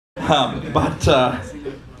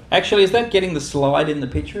Actually, is that getting the slide in the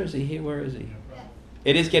picture? Is he here? Where is he?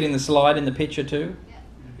 It is getting the slide in the picture too?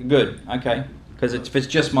 Good, okay. Because if it's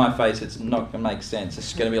just my face, it's not going to make sense.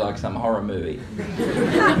 It's going to be like some horror movie.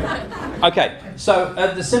 Okay, so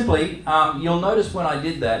simply, you'll notice when I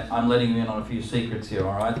did that, I'm letting you in on a few secrets here,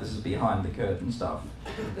 all right? This is behind the curtain stuff.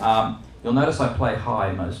 You'll notice I play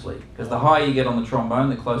high mostly, because the higher you get on the trombone,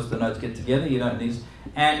 the closer the notes get together. You don't need,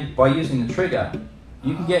 and by using the trigger,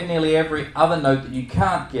 you can get nearly every other note that you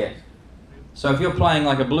can't get. So if you're playing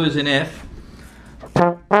like a blues in F,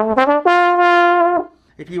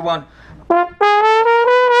 if you want,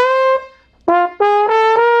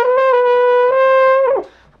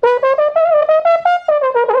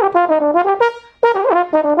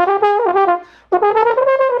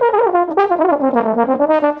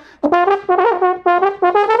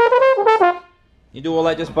 you do all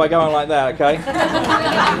that just by going like that, okay?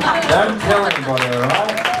 Don't tell anybody,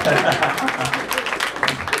 alright?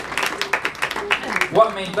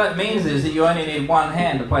 What that means is that you only need one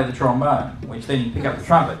hand to play the trombone, which then you pick up the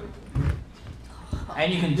trumpet.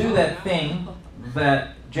 And you can do that thing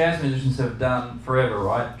that jazz musicians have done forever,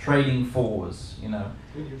 right? Trading fours, you know.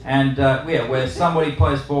 And where somebody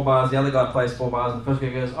plays 4 bars, the other guy plays 4 bars, and the first guy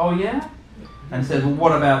goes, oh yeah? And says, well,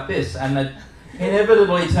 what about this? And that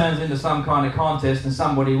inevitably turns into some kind of contest and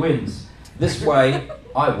somebody wins. This way,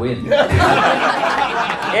 I win.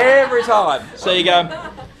 Every time. So you go.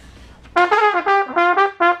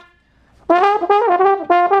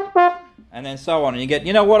 And then so on, and you get,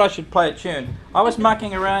 you know what, I should play a tune. I was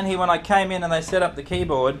mucking around here when I came in and they set up the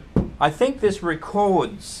keyboard. I think this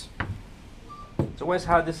records. It's always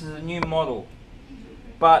hard, this is a new model.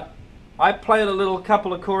 But I played a little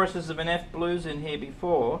couple of choruses of an F blues in here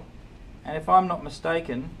before, and if I'm not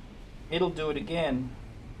mistaken, it'll do it again.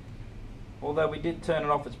 Although we did turn it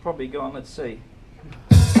off, it's probably gone, let's see.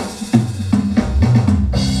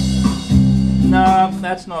 No,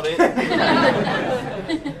 that's not it.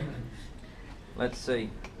 Let's see.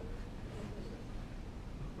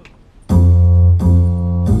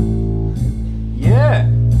 Yeah,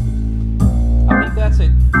 I think that's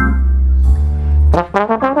it.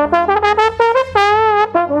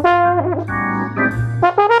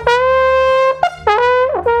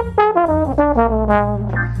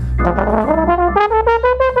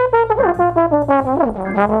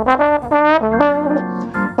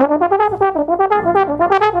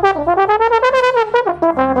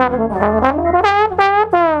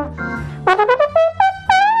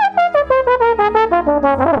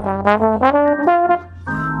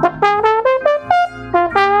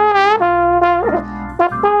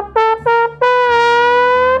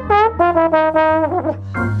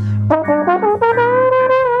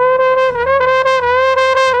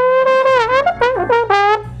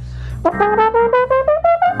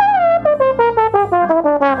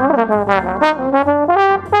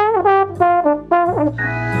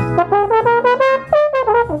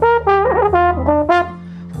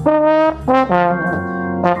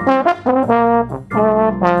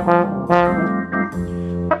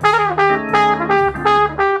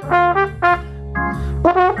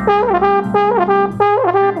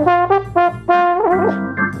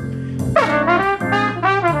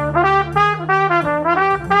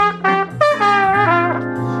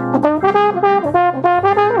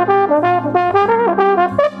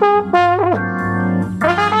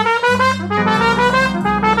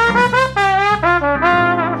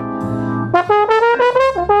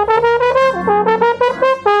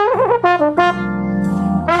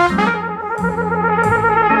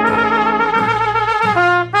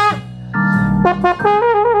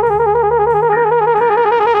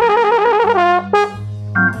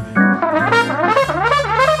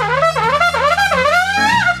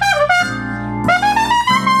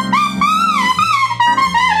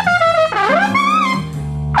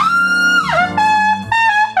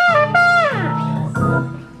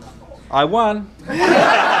 I won.